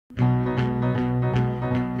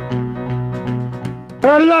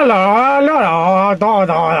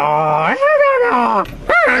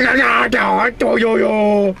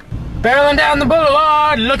Barreling down the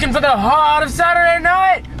boulevard, looking for the heart of Saturday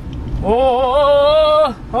night.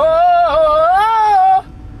 Oh, oh, oh, oh.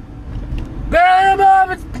 Barreling above,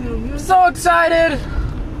 I'm so excited.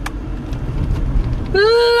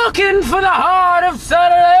 Looking for the heart of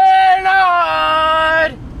Saturday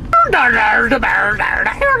night.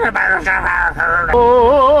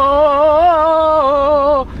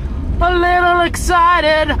 Oh, a little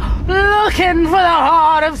excited, looking for the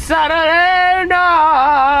heart of Saturday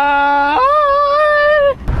night.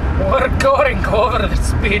 We're going over the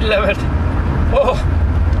speed limit. Oh.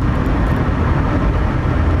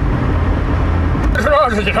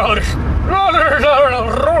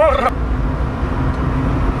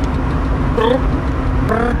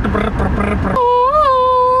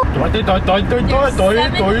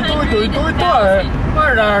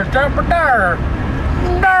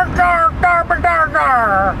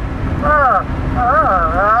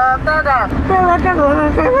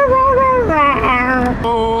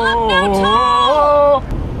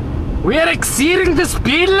 We are exceeding the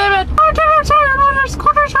speed limit.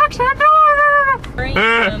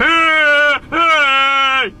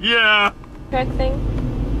 Yeah. Correct thing.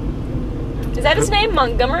 Is that his name,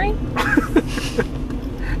 Montgomery?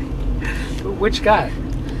 Which guy?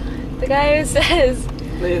 The guy who says.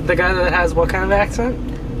 The guy that has what kind of accent?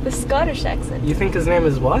 The Scottish accent. You think his name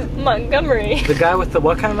is what? Montgomery. The guy with the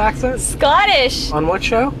what kind of accent? Scottish. On what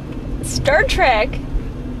show? Star Trek.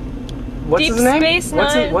 What's Deep his name? Space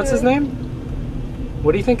Nine. What's his name?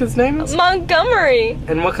 What do you think his name is? Montgomery.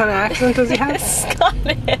 And what kind of accent does he have?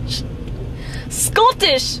 Scottish.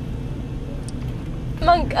 Scottish.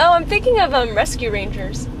 Oh, I'm thinking of Rescue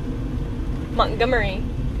Rangers. Montgomery.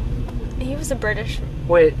 He was a British.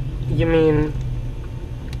 Wait, you mean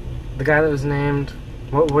the guy that was named?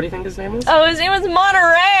 What do you think his name was? Oh, his name was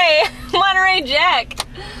Monterey. Monterey Jack.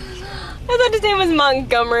 I thought his name was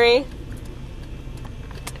Montgomery.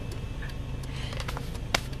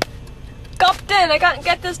 Captain, I can't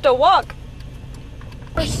get this to walk.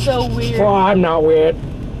 You're so weird. Oh, I'm not weird.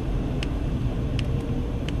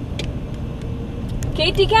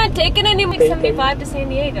 Katie can't take it anymore. 75 to San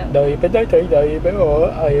Diego.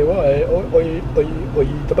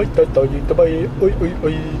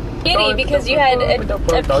 Katie, because you had a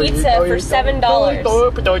pizza for $7.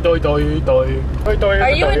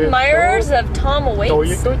 Are you admirers of Tom Waits?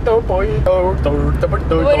 Went over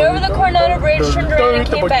the Coronado Bridge, turned around and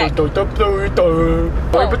came back. Stop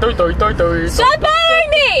following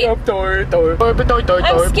me! I'm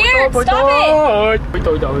scared, stop it!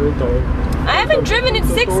 I haven't driven in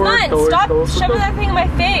 6 months. Stop shoving that thing in my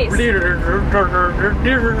face.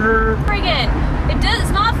 Friggin'.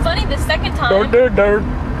 It's not funny the second time.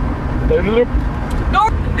 No.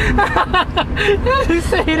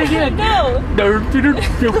 Say it again. No.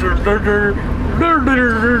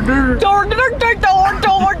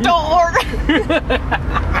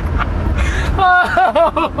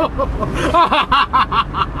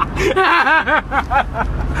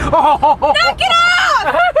 Knock it off!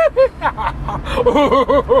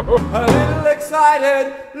 A little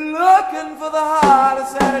excited, looking for the heart of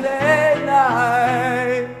Saturday